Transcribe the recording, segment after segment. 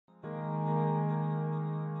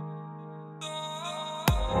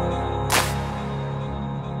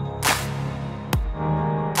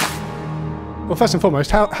Well, first and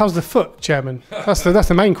foremost, how's the foot, Chairman? That's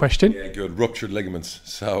the main question. Yeah, good. Ruptured ligaments.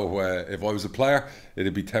 So if I was a player,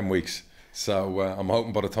 it'd be 10 weeks. So I'm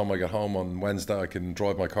hoping by the time I get home on Wednesday, I can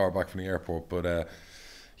drive my car back from the airport. But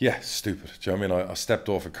yeah, stupid. Do you know what I mean? I stepped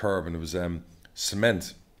off a curb and it was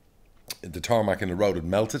cement. The tarmac in the road had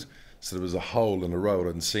melted, so there was a hole in the road I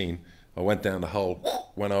hadn't seen. I went down the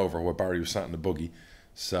hole, went over where Barry was sat in the buggy.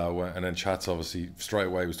 So and then Chats obviously straight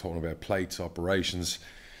away was talking about plates, operations.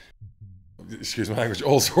 Excuse my language.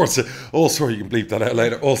 All sorts. You can bleep that out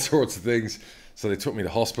later. All sorts of things. So they took me to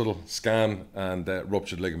hospital, scan, and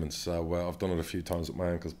ruptured ligaments. So I've done it a few times with my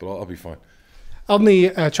ankles, but I'll be fine. On the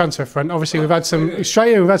transfer front, obviously we've had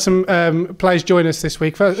some players join us this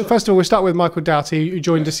week. First of all, we'll start with Michael Doughty, who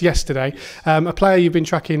joined us yesterday. A player you've been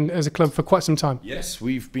tracking as a club for quite some time. Yes,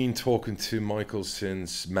 we've been talking to Michael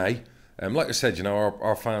since May. Like I said, you know,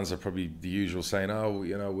 our fans are probably the usual saying, oh,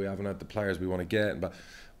 you know, we haven't had the players we want to get. But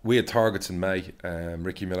we had targets in May.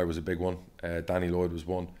 Ricky Miller was a big one. Danny Lloyd was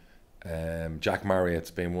one. Jack Marriott's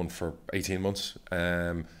been one for 18 months.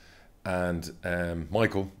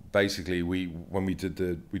 Michael, basically, when we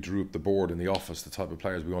drew up the board in the office, the type of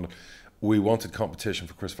players we wanted competition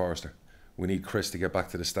for Chris Forrester. We need Chris to get back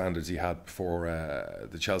to the standards he had before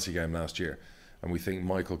the Chelsea game last year, and we think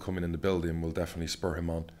Michael coming in the building will definitely spur him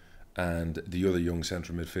on, and the other young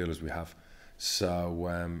central midfielders we have.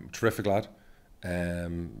 So terrific lad,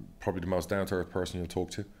 probably the most down-to-earth person you'll talk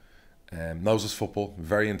to. Knows his football,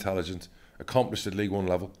 very intelligent, accomplished at League One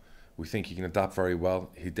level. We think he can adapt very well.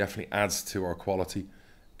 He definitely adds to our quality.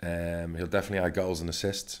 He'll definitely add goals and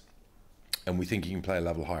assists, and we think he can play a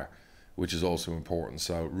level higher, which is also important.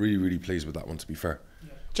 So really pleased with that one, to be fair.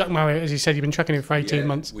 Jack Marriott, as you said, you've been tracking him for 18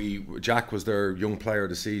 months. Jack was their young player of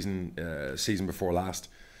the season before last.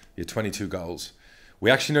 He had 22 goals.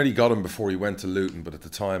 We actually nearly got him before he went to Luton, but at the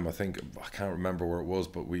time, I can't remember where it was,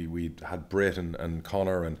 but we had Britt and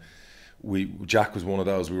Connor, and Jack was one of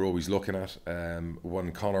those we were always looking at.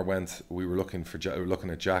 When Connor went, we were looking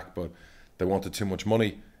at Jack, but they wanted too much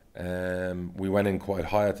money. We went in quite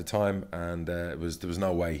high at the time, and there was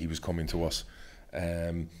no way he was coming to us.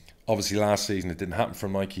 Obviously last season it didn't happen for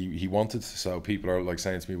him like he wanted, so people are like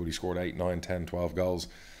saying to me, well, he scored 8, 9, 10, 12 goals.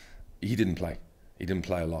 He didn't play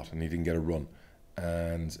a lot, and he didn't get a run.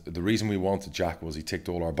 And the reason we wanted Jack was he ticked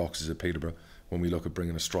all our boxes at Peterborough when we look at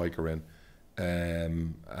bringing a striker in.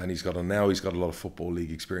 And he's got a lot of Football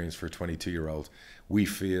League experience for a 22-year-old. We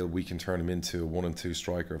feel we can turn him into a 1 and 2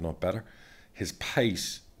 striker, if not better. His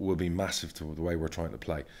pace will be massive to the way we're trying to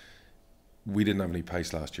play. We didn't have any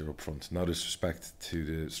pace last year up front. No disrespect to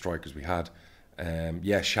the strikers we had.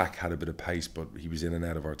 Yeah, Shaq had a bit of pace, but he was in and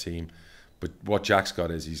out of our team. But what Jack's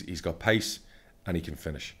got is he's got pace and he can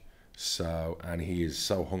finish. So, and he is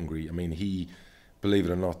so hungry. I mean, he, believe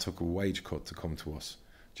it or not, took a wage cut to come to us.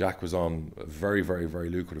 Jack was on a very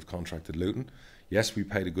lucrative contract at Luton. Yes, we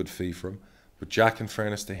paid a good fee for him, but Jack, in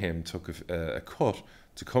fairness to him, took a cut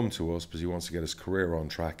to come to us because he wants to get his career on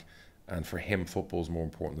track, and for him, football's more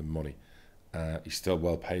important than money. He's still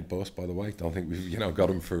well paid by us, by the way. Don't think we've got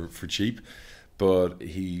him for cheap, but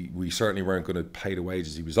we certainly weren't going to pay the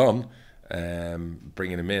wages he was on,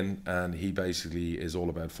 bringing him in, and he basically is all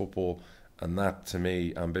about football, and that, to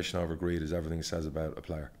me, ambition over greed is everything it says about a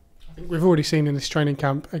player. I think we've already seen in this training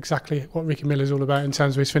camp exactly what Ricky Miller's all about in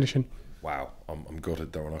terms of his finishing. Wow, I'm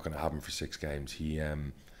gutted that we're not going to have him for 6 games.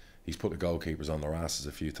 He's put the goalkeepers on their asses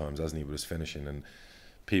a few times, hasn't he, with his finishing, and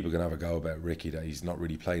people can have a go about Ricky that he's not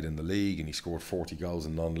really played in the league and he scored 40 goals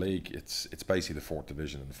in non-league. It's basically the 4th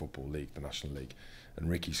division in the Football League, the National League, and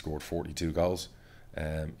Ricky scored 42 goals.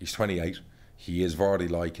 He's 28. He is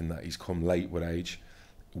Vardy-like in that he's come late with age.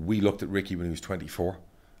 We looked at Ricky when he was 24.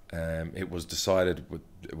 It was decided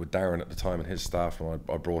with Darren at the time and his staff, when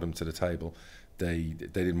I brought him to the table, they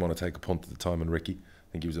didn't want to take a punt at the time on Ricky.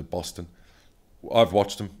 I think he was at Boston. I've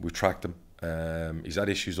watched him, we've tracked him. He's had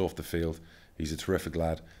issues off the field. He's a terrific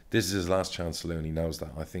lad. This is his last chance saloon, he knows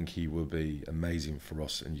that. I think he will be amazing for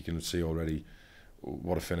us, and you can see already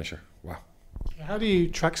what a finisher. Wow. How do you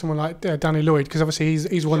track someone like Danny Lloyd? Because obviously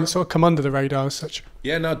he's one that's sort of come under the radar as such.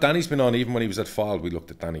 Yeah, no, Danny's been on. Even when he was at Fylde, we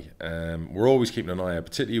looked at Danny. We're always keeping an eye out,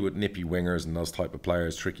 particularly with nippy wingers and those type of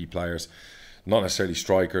players, tricky players. Not necessarily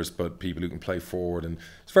strikers, but people who can play forward. And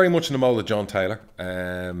it's very much in the mould of John Taylor.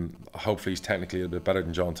 Hopefully he's technically a bit better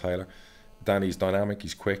than John Taylor. Danny's dynamic,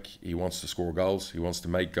 he's quick, he wants to score goals, he wants to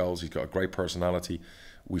make goals, he's got a great personality.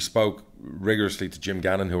 We spoke rigorously to Jim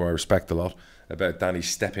Gannon, who I respect a lot, about Danny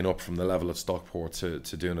stepping up from the level at Stockport to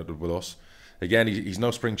doing it with us. Again, he's no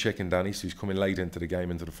spring chicken, Danny, so he's coming late into the game,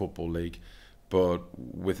 into the Football League. But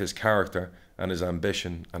with his character and his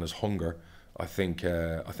ambition and his hunger, I think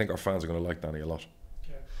our fans are going to like Danny a lot.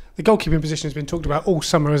 The goalkeeping position has been talked about all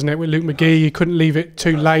summer, hasn't it? With Luke McGee, you couldn't leave it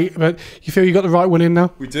too late, but you feel you got the right one in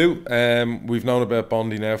now? We do. We've known about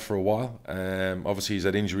Bondi now for a while. Obviously, he's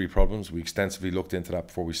had injury problems. We extensively looked into that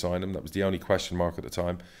before we signed him. That was the only question mark at the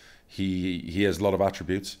time. He has a lot of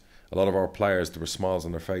attributes. A lot of our players, there were smiles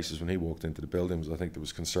on their faces when he walked into the building, because I think there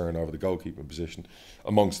was concern over the goalkeeping position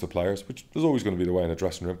amongst the players, which there's always going to be the way in a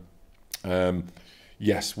dressing room.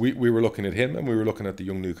 Yes, we were looking at him, and we were looking at the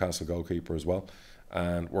young Newcastle goalkeeper as well.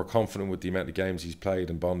 And we're confident with the amount of games he's played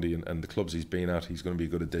in Bondi and the clubs he's been at, he's going to be a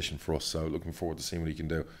good addition for us. So looking forward to seeing what he can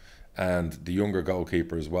do. And the younger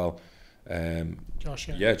goalkeeper as well. Josh,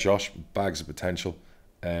 Josh, bags of potential.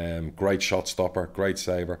 Great shot stopper, great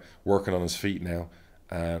saver, working on his feet now.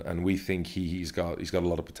 And we think he's got a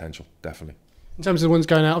lot of potential, definitely. In terms of the ones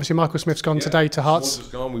going out, obviously Michael Smith's gone today to Hearts.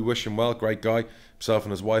 Michael's gone, we wish him well, great guy. Himself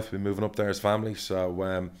and his wife have been moving up there as family,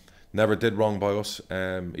 so never did wrong by us.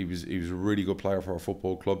 He was a really good player for our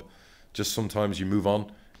football club. Just sometimes you move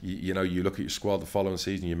on. You know, you look at your squad the following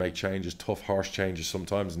season, you make changes, tough, harsh changes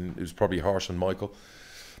sometimes, and it was probably harsh on Michael.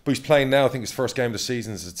 But he's playing now. I think his first game of the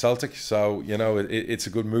season is at Celtic, so you know it's a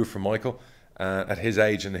good move for Michael at his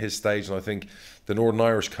age and his stage. And I think the Northern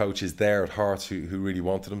Irish coach is there at Hearts who really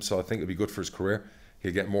wanted him, so I think it'll be good for his career.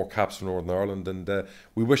 He'll get more caps for Northern Ireland, and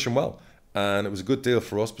we wish him well. And it was a good deal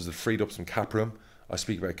for us because it freed up some cap room. I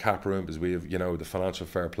speak about cap room because we have, you know, the financial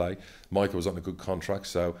fair play. Michael was on a good contract,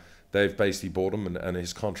 so they've basically bought him, and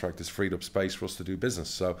his contract has freed up space for us to do business.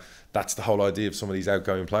 So that's the whole idea of some of these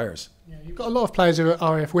outgoing players. Yeah, you've got a lot of players who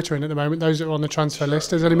are RAF Wittering at the moment, those that are on the transfer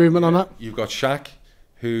list. Is there any movement on that? You've got Shaq,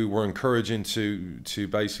 who we're encouraging to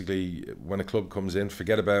basically, when a club comes in,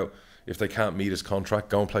 forget about if they can't meet his contract,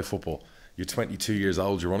 go and play football. You're 22 years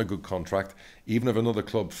old, you're on a good contract. Even if another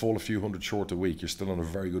club fall a few hundred short a week, you're still on a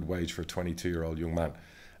very good wage for a 22-year-old young man.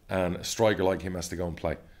 And a striker like him has to go and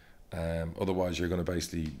play. Otherwise, you're going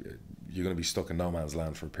to be stuck in no man's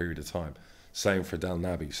land for a period of time. Same for Del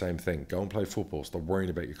Naby, same thing. Go and play football. Stop worrying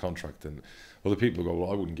about your contract. And other people go,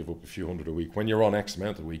 well, I wouldn't give up a few hundred a week. When you're on X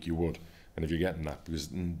amount a week, you would. And if you're getting that, because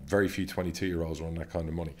very few 22-year-olds are on that kind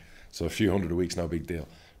of money. So a few hundred a week's no big deal.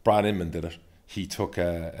 Brad Inman did it. He took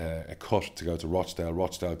a cut to go to Rochdale.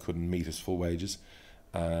 Rochdale couldn't meet his full wages.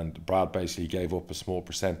 And Brad basically gave up a small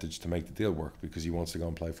percentage to make the deal work because he wants to go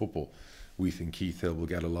and play football. We think Keith Hill will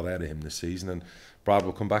get a lot out of him this season, and Brad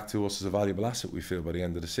will come back to us as a valuable asset, we feel, by the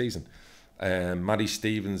end of the season. Matty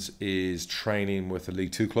Stevens is training with a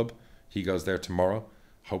League Two club. He goes there tomorrow,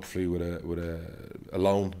 hopefully with a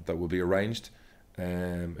loan that will be arranged.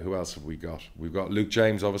 Who else have we got? We've got Luke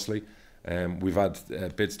James, obviously. We've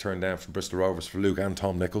had bids turned down from Bristol Rovers for Luke and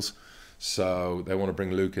Tom Nichols. So they want to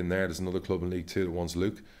bring Luke in there. There's another club in League Two that wants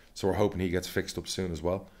Luke. So we're hoping he gets fixed up soon as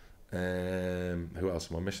well. Who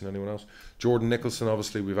else? Am I missing anyone else? Jordan Nicholson,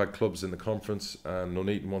 obviously, we've had clubs in the conference and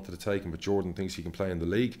Nuneaton wanted to take him, but Jordan thinks he can play in the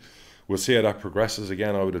league. We'll see how that progresses.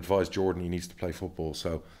 Again, I would advise Jordan, he needs to play football.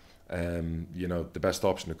 So, you know, the best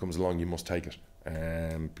option that comes along, you must take it.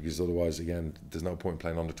 Because otherwise, again, there's no point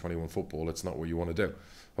playing under 21 football. It's not what you want to do.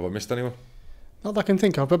 Have I missed anyone? Not that I can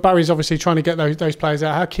think of, but Barry's obviously trying to get those players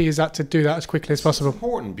out. How key is that to do that as quickly as possible? It's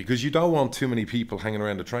important because you don't want too many people hanging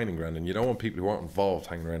around the training ground, and you don't want people who aren't involved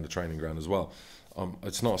hanging around the training ground as well.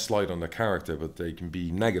 It's not a slight on their character, but they can be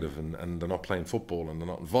negative and they're not playing football and they're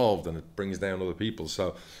not involved, and it brings down other people.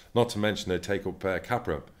 So, not to mention they take up cap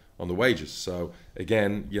room on the wages. So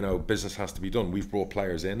again, you know, business has to be done. We've brought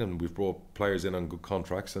players in, and we've brought players in on good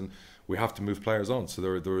contracts, and we have to move players on. So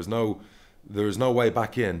there is no way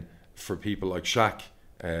back in for people like Shaq,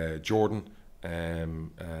 Jordan,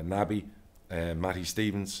 Naby, Matty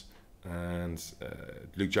Stevens, and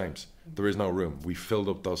Luke James. There is no room. We filled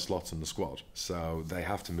up those slots in the squad, so they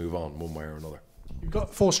have to move on one way or another. You've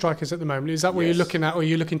got 4 strikers at the moment. Is that what you're looking at, or are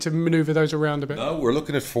you looking to manoeuvre those around a bit? No, we're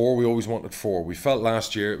looking at 4. We always wanted 4. We felt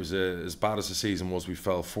last year it was as bad as the season was. We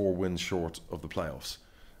fell 4 wins short of the playoffs,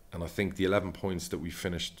 and I think the 11 points that we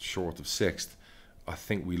finished short of 6th, I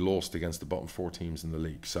think we lost against the bottom 4 teams in the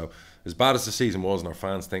league. So as bad as the season was, and our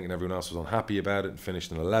fans thinking everyone else was unhappy about it and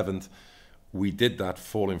finished in 11th, we did that,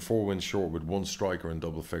 falling 4 wins short with 1 striker in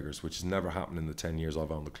double figures, which has never happened in the 10 years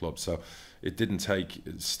I've owned the club. So it didn't take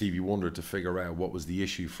Stevie Wonder to figure out what was the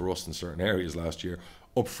issue for us in certain areas last year.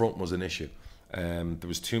 Up front was an issue. There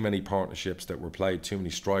was too many partnerships that were played, too many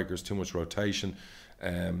strikers, too much rotation.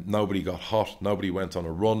 Nobody got hot, nobody went on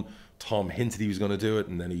a run. Tom hinted he was going to do it,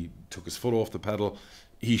 and then he took his foot off the pedal.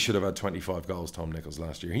 He should have had 25 goals, Tom Nichols,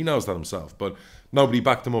 last year. He knows that himself, but nobody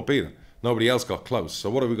backed him up either. Nobody else got close. So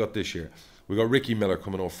what have we got this year? We got Ricky Miller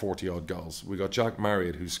coming off 40-odd goals. We got Jack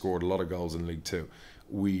Marriott, who scored a lot of goals in League Two.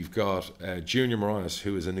 We've got Junior Moraes,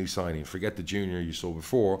 who is a new signing. Forget the junior you saw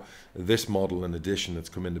before. This model and addition that's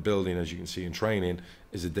come in the building, as you can see in training,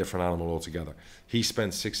 is a different animal altogether. He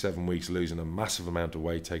spent 6-7 weeks losing a massive amount of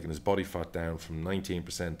weight, taking his body fat down from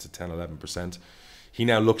 19% to 10-11%. He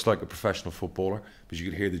now looks like a professional footballer, but you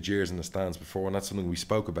could hear the jeers in the stands before, and that's something we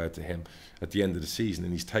spoke about to him at the end of the season.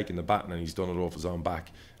 And he's taken the baton and he's done it off his own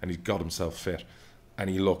back, and he's got himself fit, and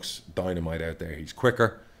he looks dynamite out there. He's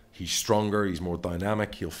quicker, he's stronger, he's more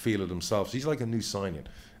dynamic, he'll feel it himself. So he's like a new signing.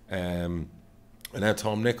 And now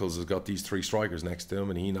Tom Nichols has got these 3 strikers next to him,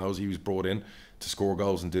 and he knows he was brought in to score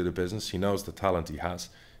goals and do the business. He knows the talent he has.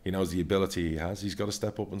 He knows the ability he has. He's got to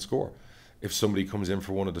step up and score. If somebody comes in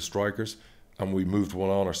for one of the strikers and we moved one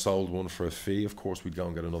on or sold one for a fee, of course we'd go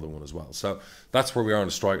and get another one as well. So that's where we are in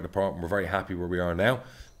the striker department. We're very happy where we are now.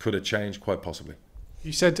 Could it change? Quite possibly.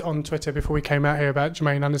 You said on Twitter before we came out here about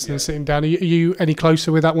Jermaine Anderson sitting down. Are you any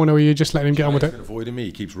closer with that one, or are you just letting him get on with it? He's avoiding me.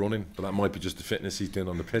 He keeps running, but that might be just the fitness he's doing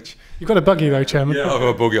on the pitch. You've got a buggy though, Chairman. Yeah, I've got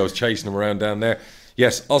a buggy. I was chasing him around down there.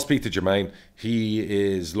 Yes, I'll speak to Jermaine. He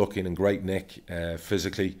is looking in great nick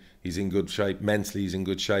physically. He's in good shape. Mentally, he's in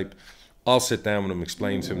good shape. I'll sit down with him and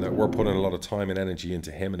explain to him that we're putting a lot of time and energy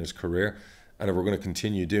into him and his career, and if we're going to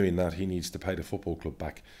continue doing that, he needs to pay the football club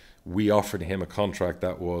back. We offered him a contract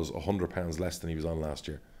that was £100 less than he was on last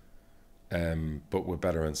year, but with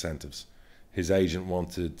better incentives. His agent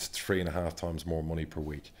wanted 3.5 times more money per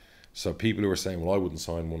week. So people who are saying, well, I wouldn't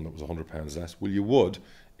sign one that was £100 less. Well, you would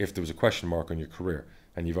if there was a question mark on your career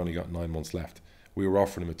and you've only got 9 months left. We were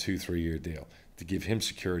offering him a 2-3 year deal to give him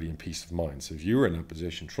security and peace of mind. So if you were in that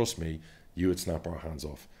position, trust me, you would snap our hands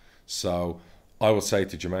off. So I would say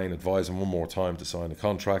to Jermaine, advise him one more time to sign a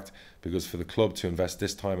contract, because for the club to invest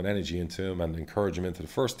this time and energy into him and encourage him into the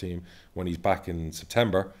first team when he's back in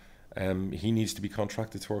September, he needs to be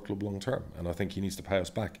contracted to our club long term, and I think he needs to pay us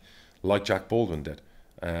back like Jack Baldwin did.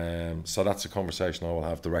 So that's a conversation I will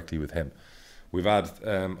have directly with him. We've had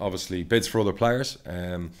obviously bids for other players.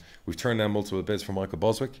 We've turned down multiple bids for Michael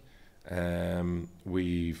Boswick.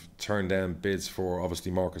 We've turned down bids for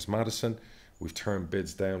obviously Marcus Maddison. We've turned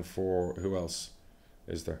bids down for, who else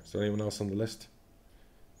is there? Is there anyone else on the list?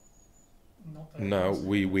 No,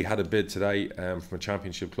 we had a bid today from a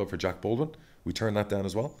championship club for Jack Baldwin. We turned that down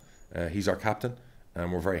as well. He's our captain,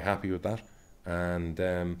 and we're very happy with that.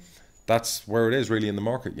 And that's where it is really in the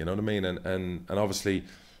market, you know what I mean? And obviously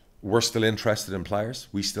we're still interested in players.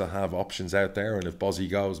 We still have options out there, and if Bozzy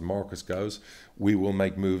goes, Marcus goes, we will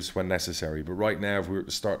make moves when necessary. But right now, if we were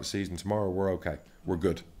to start the season tomorrow, we're okay. We're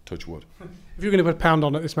good. Touch wood. If you're going to put a pound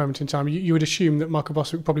on at this moment in time, you would assume that Michael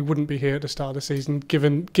Boswick probably wouldn't be here at the start of the season,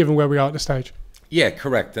 given where we are at the stage. Yeah,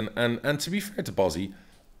 correct. And to be fair to Bozzy,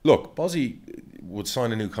 look, Bozzy would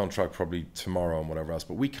sign a new contract probably tomorrow and whatever else,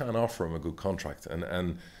 but we can't offer him a good contract.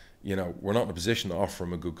 And you know, we're not in a position to offer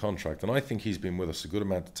him a good contract. And I think he's been with us a good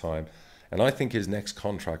amount of time. And I think his next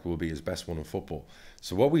contract will be his best one in football.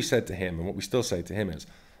 So what we said to him, and what we still say to him, is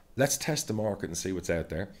let's test the market and see what's out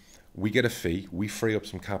there. We get a fee, we free up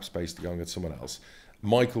some cap space to go and get someone else.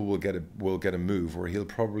 Michael will get a move where he'll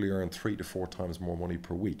probably earn 3 to 4 times more money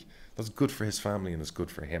per week. That's good for his family and it's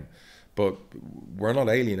good for him. But we're not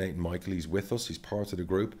alienating Michael. He's with us. He's part of the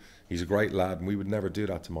group. He's a great lad, and we would never do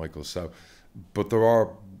that to Michael. So, but there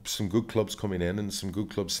are some good clubs coming in and some good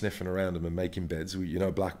clubs sniffing around him and making bids. You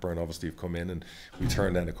know, Blackburn obviously have come in, and we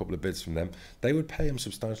turned down a couple of bids from them. They would pay him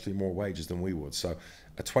substantially more wages than we would. So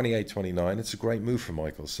at 28, 29, it's a great move for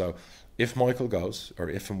Michael. So if Michael goes, or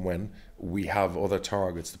if and when, we have other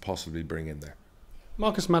targets to possibly bring in there.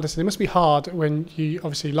 Marcus Maddison, it must be hard when you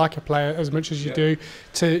obviously like a player as much as you do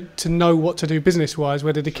to know what to do business-wise,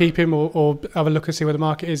 whether to keep him or have a look and see where the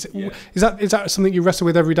market is. Yeah. Is that something you wrestle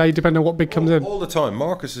with every day, depending on what bid comes in? All the time.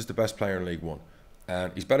 Marcus is the best player in League One.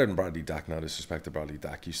 And he's better than Bradley Dack, no disrespect to Bradley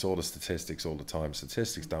Dack. You saw the statistics all the time.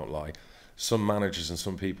 Statistics don't lie. Some managers and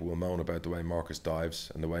some people will moan about the way Marcus dives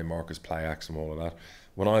and the way Marcus play acts and all of that.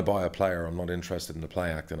 When I buy a player, I'm not interested in the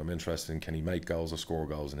play act, and I'm interested in can he make goals or score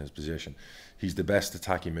goals in his position. He's the best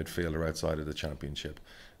attacking midfielder outside of the Championship.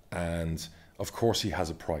 And of course he has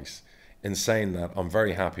a price. In saying that, I'm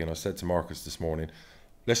very happy, and I said to Marcus this morning,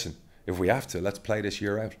 listen, if we have to, let's play this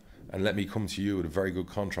year out. And let me come to you with a very good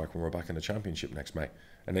contract when we're back in the Championship next May.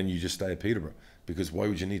 And then you just stay at Peterborough. Because why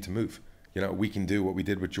would you need to move? You know, we can do what we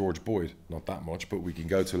did with George Boyd. Not that much, but we can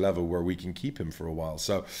go to a level where we can keep him for a while.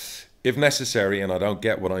 So if necessary, and I don't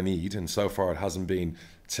get what I need, and so far it hasn't been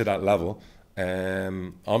to that level,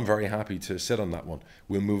 I'm very happy to sit on that one.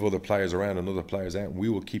 We'll move other players around and other players out, and we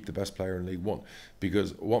will keep the best player in League One.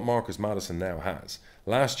 Because what Marcus Maddison now has,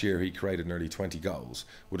 last year he created nearly 20 goals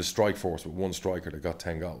with a strike force with one striker that got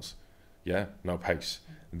 10 goals. Yeah, no pace.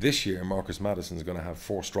 This year, Marcus Maddison's going to have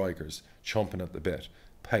 4 strikers chomping at the bit,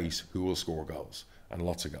 pace, who will score goals, and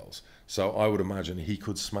lots of goals. So I would imagine he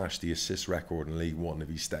could smash the assist record in League One if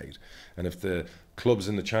he stayed. And if the clubs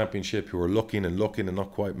in the Championship who are looking and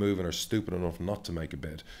not quite moving are stupid enough not to make a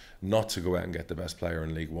bid, not to go out and get the best player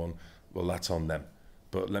in League One, well, that's on them.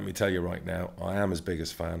 But let me tell you right now, I am his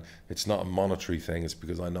biggest fan. It's not a monetary thing, it's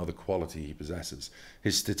because I know the quality he possesses.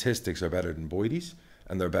 His statistics are better than Boydie's,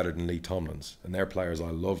 and they're better than Lee Tomlin's. And they're players I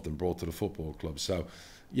loved and brought to the football club. So,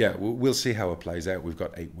 yeah, we'll see how it plays out. We've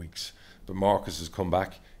got 8 weeks. But Marcus has come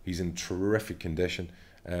back. He's in terrific condition.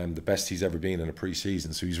 The best he's ever been in a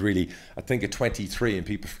pre-season. So he's really, I think at 23, and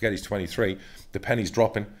people forget he's 23, the penny's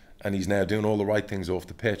dropping, and he's now doing all the right things off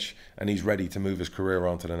the pitch, and he's ready to move his career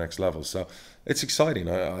on to the next level. So it's exciting.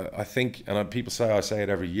 I think, and people say I say it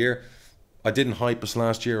every year, I didn't hype us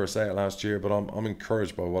last year or say it last year, but I'm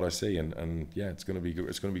encouraged by what I see, and yeah, it's going to be good.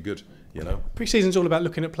 It's going to be good, you know. Pre-season's all about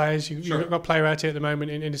looking at players. You've got a player out here at the moment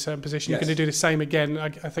in a certain position. Yes. You're going to do the same again. I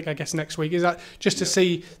guess next week. Is that just to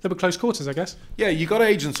see them at close quarters? I guess. Yeah, you got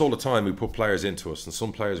agents all the time who put players into us, and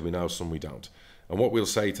some players we know, some we don't. And what we'll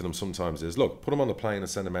say to them sometimes is, look, put them on the plane and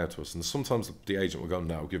send them out to us. And sometimes the agent will go,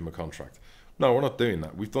 no, give them a contract. No, we're not doing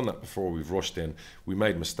that. We've done that before. We've rushed in. We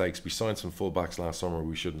made mistakes. We signed some fullbacks last summer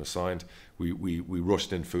we shouldn't have signed. We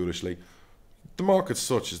rushed in foolishly. The market's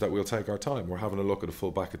such is that we'll take our time. We're having a look at a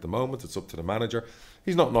fullback at the moment. It's up to the manager.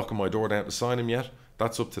 He's not knocking my door down to sign him yet.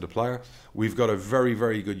 That's up to the player. We've got a very,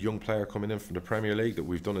 very good young player coming in from the Premier League that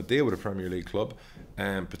we've done a deal with a Premier League club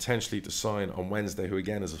and potentially to sign on Wednesday, who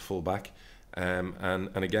again is a fullback. And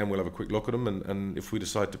again, we'll have a quick look at him, and if we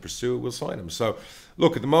decide to pursue it, we'll sign him. So,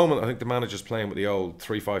 look, at the moment, I think the manager's playing with the old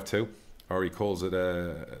 3-5-2, or he calls it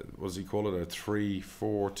what does he call it, a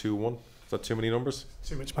 3-4-2-1? Is that too many numbers?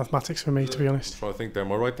 Too much mathematics for me, to be honest. I think there.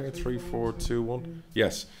 Am I right there? 3-4-2-1.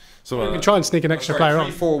 Yes. So you can try and sneak an extra player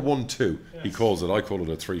on. 3-4-1-2. Yes. He calls it. I call it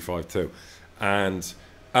a 3-5-2. And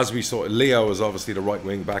as we saw, Leo is obviously the right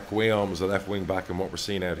wing back. Guillaume was the left wing back, and what we're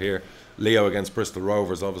seeing out here. Leo against Bristol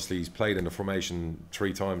Rovers, obviously he's played in the formation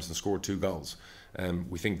 3 times and scored 2 goals.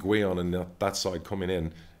 We think Guillaume and that side coming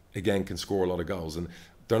in again can score a lot of goals, and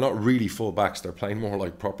they're not really full backs, they're playing more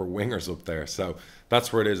like proper wingers up there. So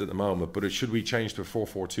that's where it is at the moment. But should we change to a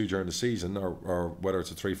 4-4-2 during the season, or whether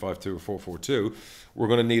it's a 3-5-2 or 4-4-2, we're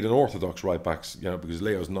going to need an orthodox right back, you know, because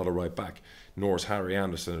Leo's not a right back, nor is Harry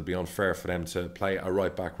Anderson. It'd be unfair for them to play a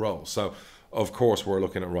right back role. So of course we're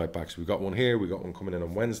looking at right backs. We've got one here, we've got one coming in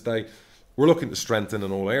on Wednesday. We're looking to strengthen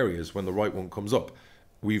in all areas when the right one comes up.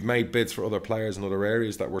 We've made bids for other players in other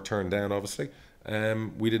areas that were turned down, obviously.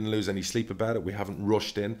 We didn't lose any sleep about it. We haven't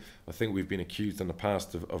rushed in. I think we've been accused in the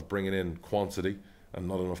past of bringing in quantity and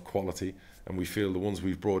not enough quality, and we feel the ones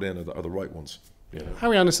we've brought in are the right ones. You know.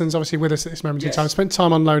 Harry Anderson's obviously with us at this moment in time. Spent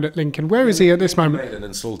time on loan at Lincoln. Where is he at this moment? Made an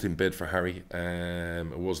insulting bid for Harry.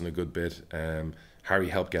 It wasn't a good bid. Harry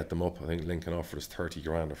helped get them up. I think Lincoln offered us 30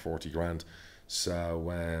 grand or 40 grand.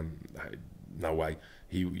 So no way.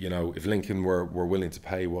 You know, if Lincoln were willing to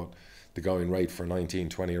pay what the going rate for a 19,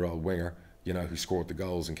 20-year-old winger, you know, who scored the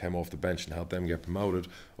goals and came off the bench and helped them get promoted,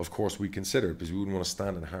 of course we consider it, because we wouldn't want to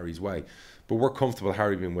stand in Harry's way. But we're comfortable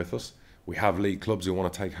Harry being with us. We have league clubs who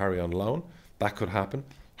want to take Harry on loan. That could happen.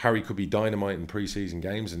 Harry could be dynamite in pre-season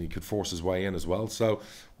games, and he could force his way in as well. So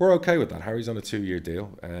we're okay with that. Harry's on a 2-year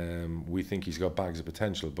deal. We think he's got bags of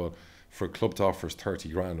potential, but for a club to offer us 30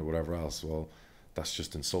 grand or whatever else, well, that's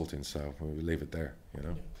just insulting. So we'll leave it there, you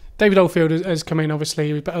know. David Oldfield has come in,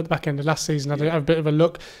 obviously, at the back end of last season, had a bit of a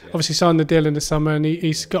look. Yeah. Obviously signed the deal in the summer, and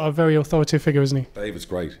he's got a very authoritative figure, isn't he? David's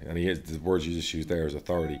great, and he is, the words you just used there is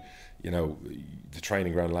authority. You know, the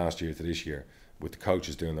training ground last year to this year, with the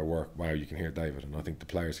coaches doing their work, wow, you can hear David, and I think the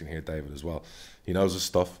players can hear David as well. He knows his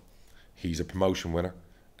stuff. He's a promotion winner.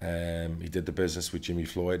 He did the business with Jimmy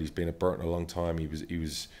Floyd. He's been at Burton a long time. He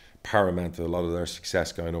was paramount to a lot of their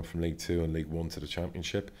success going up from League 2 and League 1 to the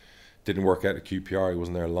Championship. Didn't work out at QPR. He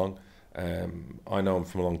wasn't there long. I know him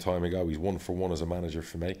from a long time ago. He's 1-for-1 as a manager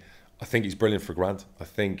for me. I think he's brilliant for Grant. I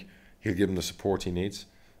think he'll give him the support he needs.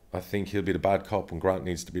 I think he'll be the bad cop when Grant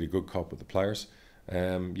needs to be the good cop with the players.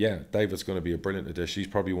 Yeah, David's going to be a brilliant addition.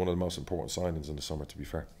 He's probably one of the most important signings in the summer, to be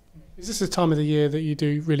fair. Is this the time of the year that you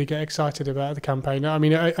do really get excited about the campaign? I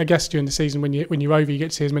mean, I guess during the season when you're over, you get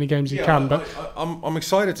to see as many games as you can. But I'm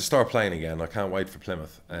excited to start playing again. I can't wait for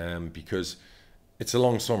Plymouth because it's a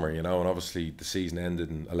long summer, you know, and obviously the season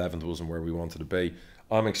ended and 11th wasn't where we wanted to be.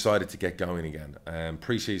 I'm excited to get going again.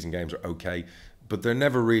 Pre-season games are okay, but they're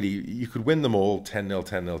never really. You could win them all 10-0,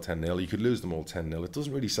 10-0, 10-0. You could lose them all 10-0. It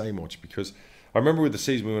doesn't really say much, because I remember with the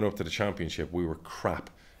season we went up to the Championship, we were crap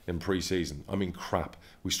in pre-season. I mean, crap.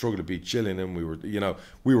 We struggled to beat Gillingham.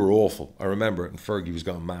 We were awful. I remember it, and Fergie was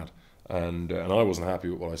going mad, and I wasn't happy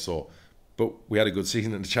with what I saw. But we had a good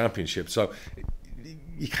season in the Championship, so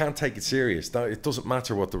you can't take it serious. It doesn't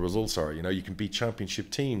matter what the results are. You can beat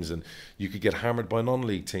Championship teams, and you could get hammered by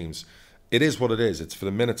non-league teams. It is what it is. It's for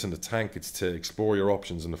the minutes in the tank. It's to explore your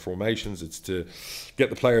options in the formations. It's to get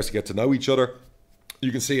the players to get to know each other.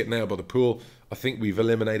 You can see it now by the pool. I think we've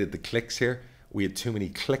eliminated the cliques here. We had too many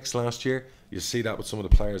cliques last year. You see that with some of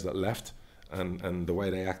the players that left, and the way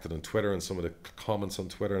they acted on Twitter, and some of the comments on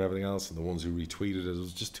Twitter and everything else, and the ones who retweeted it. It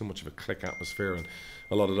was just too much of a clique atmosphere, and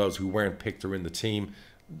a lot of those who weren't picked or in the team,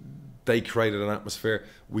 they created an atmosphere.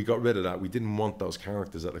 We got rid of that. We didn't want those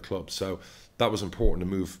characters at the club. So that was important to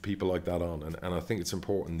move people like that on. And I think it's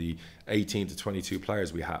important the 18 to 22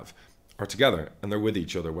 players we have are together and they're with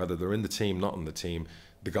each other, whether they're in the team, not in the team.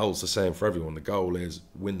 The goal's the same for everyone. The goal is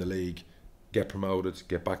win the league, get promoted,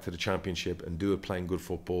 get back to the Championship, and do it playing good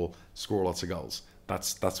football, score lots of goals.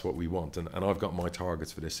 That's what we want. And I've got my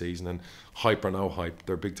targets for this season, and hype or no hype,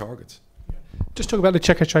 they're big targets. Just talk about the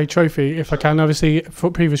Checkatrade Trophy, if I can. Obviously,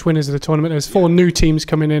 for previous winners of the tournament, there's 4 new teams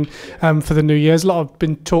coming in for the new year. There's a lot of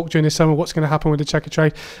been talk during this summer what's going to happen with the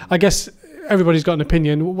Checkatrade. I guess everybody's got an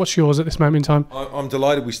opinion. What's yours at this moment in time? I'm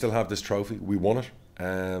delighted we still have this trophy. We won it.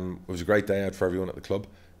 It was a great day out for everyone at the club.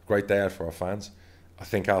 Great day out for our fans. I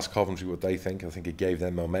think ask Coventry what they think. I think it gave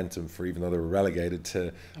them momentum for, even though they were relegated,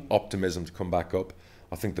 to optimism to come back up.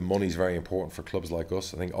 I think the money's very important for clubs like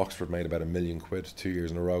us. I think Oxford made about £1 million 2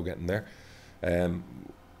 years in a row getting there.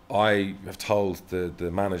 I have told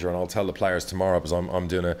the manager, and I'll tell the players tomorrow, because I'm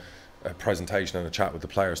doing a presentation and a chat with the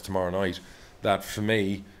players tomorrow night, that for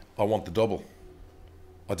me, I want the double.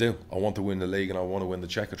 I do. I want to win the league, and I want to win the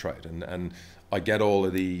Checkatrade. And I get all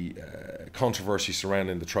of the controversy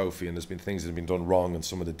surrounding the trophy, and there's been things that have been done wrong in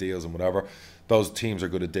some of the deals and whatever. Those teams are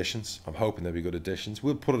good additions. I'm hoping they'll be good additions.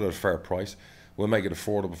 We'll put it at a fair price. We'll make it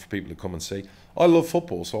affordable for people to come and see. I love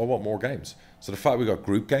football, so I want more games. So the fact we got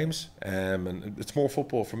group games, and it's more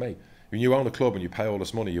football for me. When you own a club and you pay all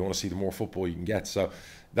this money, you want to see the more football you can get. So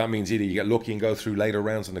that means either you get lucky and go through later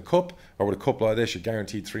rounds in the cup, or with a cup like this, you're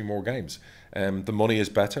guaranteed 3 more games. The money is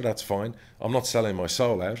better, that's fine. I'm not selling my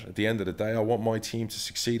soul out. At the end of the day, I want my team to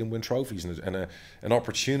succeed and win trophies, and an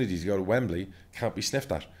opportunity to go to Wembley can't be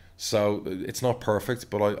sniffed at. So it's not perfect,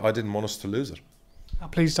 but I didn't want us to lose it. How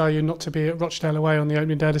pleased are you not to be at Rochdale away on the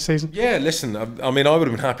opening day of the season? Yeah, listen, I mean, I would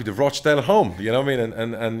have been happy to have Rochdale at home, you know what I mean?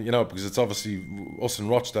 And you know, because it's obviously us and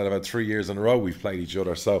Rochdale about 3 years in a row we've played each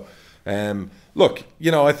other. So, look, you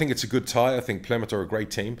know, I think it's a good tie. I think Plymouth are a great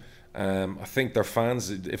team. I think their fans,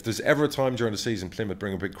 if there's ever a time during the season Plymouth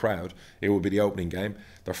bring a big crowd, it will be the opening game.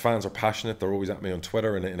 Their fans are passionate. They're always at me on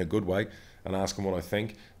Twitter in a good way and asking what I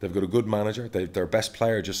think. They've got a good manager. Their best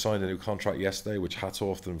player just signed a new contract yesterday, which hats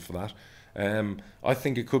off to them for that. I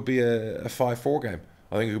think it could be a 5-4 game.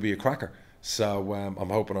 I think it could be a cracker. So I'm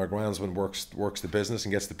hoping our groundsman works the business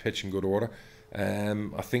and gets the pitch in good order.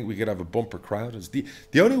 I think we could have a bumper crowd. It's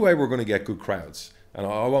the only way we're going to get good crowds, and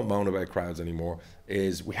I won't moan about crowds anymore,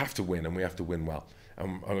 is we have to win, and we have to win well. And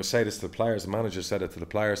I'm going to say this to the players. The manager said it to the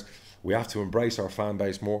players. We have to embrace our fan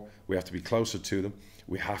base more. We have to be closer to them.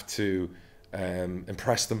 We have to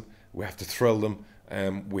impress them. We have to thrill them.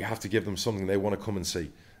 We have to give them something they want to come and see.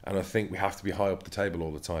 And I think we have to be high up the table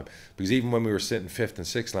all the time, because even when we were sitting 5th and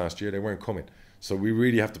 6th last year, they weren't coming. So we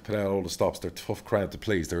really have to put out all the stops. They're a tough crowd to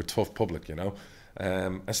please. They're a tough public, you know.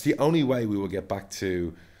 It's the only way we will get back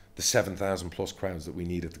to the 7,000 plus crowds that we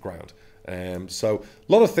need at the ground. So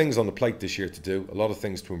a lot of things on the plate this year to do, a lot of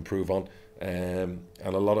things to improve on, and a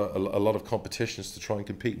lot of competitions to try and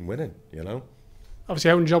compete and win in, you know.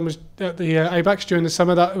 Obviously, Elton John was at the ABACs during the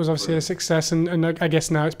summer. That was obviously a success, and I guess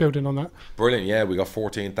now it's building on that. Brilliant, yeah. We got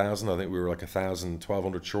 14,000. I think we were like 1,000,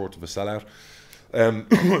 1,200 short of a sellout.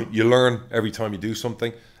 You learn every time you do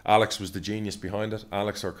something. Alex was the genius behind it.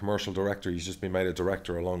 Alex, our commercial director, he's just been made a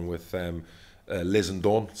director along with Liz and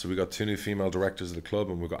Dawn. So we got 2 new female directors of the club,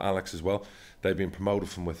 and we've got Alex as well. They've been promoted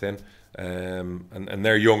from within, and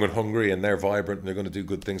they're young and hungry, and they're vibrant, and they're going to do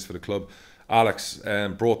good things for the club. Alex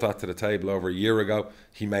brought that to the table over a year ago.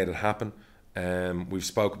 He made it happen. We've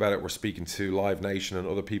spoke about it. We're speaking to Live Nation and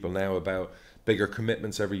other people now about bigger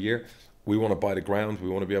commitments every year. We want to buy the ground. We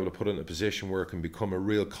want to be able to put it in a position where it can become a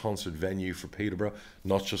real concert venue for Peterborough,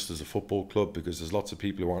 not just as a football club, because there's lots of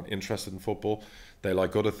people who aren't interested in football. They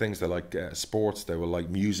like other things. They like sports. They will like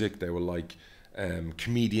music. They will like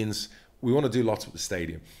comedians. We want to do lots with the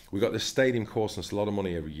stadium. We got this stadium costing us a lot of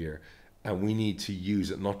money every year, and we need to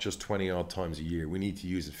use it not just 20 odd times a year. We need to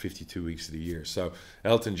use it 52 weeks of the year. So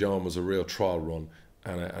Elton John was a real trial run.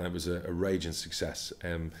 and it was a raging success.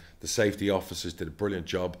 The safety officers did a brilliant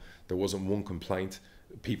job. There wasn't one complaint.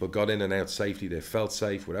 People got in and out safely. They felt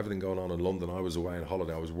safe with everything going on in London. I was away on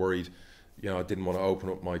holiday. I was worried. I didn't want to open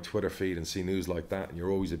up my Twitter feed and see news like that, and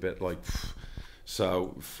you're always a bit like, pfft.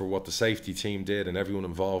 So for what the safety team did and everyone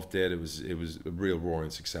involved did, it was a real roaring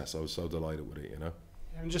success. I was so delighted with it,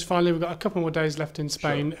 And just finally, we've got a couple more days left in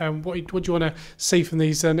Spain. Sure. What do you want to see from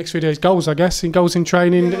these next few days? Goals, I guess, goals in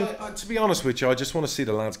training. To be honest with you, I just want to see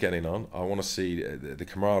the lads getting on. I want to see the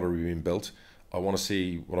camaraderie being built. I want to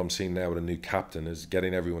see what I'm seeing now with a new captain is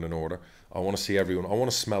getting everyone in order. I want to see everyone. I want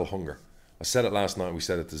to smell hunger. I said it last night. We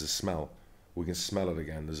said it. There's a smell. We can smell it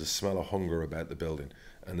again. There's a smell of hunger about the building,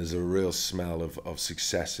 and there's a real smell of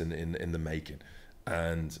success in the making.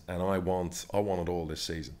 And I want it all this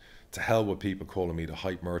season. To hell with people calling me the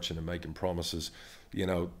hype merchant and making promises.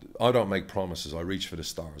 I don't make promises. I reach for the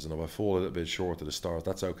stars, and if I fall a little bit short of the stars,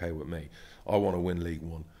 that's okay with me. I want to win League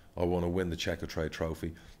One. I want to win the Checkatrade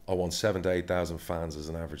Trophy. I want 7,000 to 8,000 fans as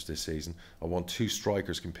an average this season. I want 2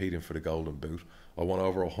 strikers competing for the Golden Boot. I want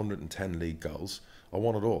over 110 league goals. I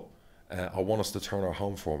want it all. I want us to turn our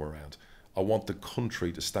home form around. I want the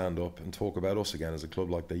country to stand up and talk about us again as a club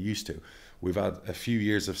like they used to. We've had a few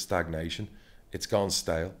years of stagnation. It's gone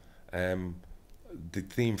stale. The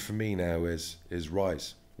theme for me now is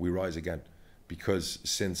rise. We rise again, because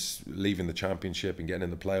since leaving the championship and getting in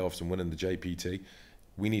the playoffs and winning the JPT,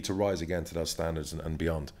 we need to rise again to those standards and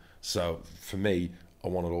beyond. So for me, I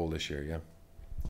want it all this year, yeah.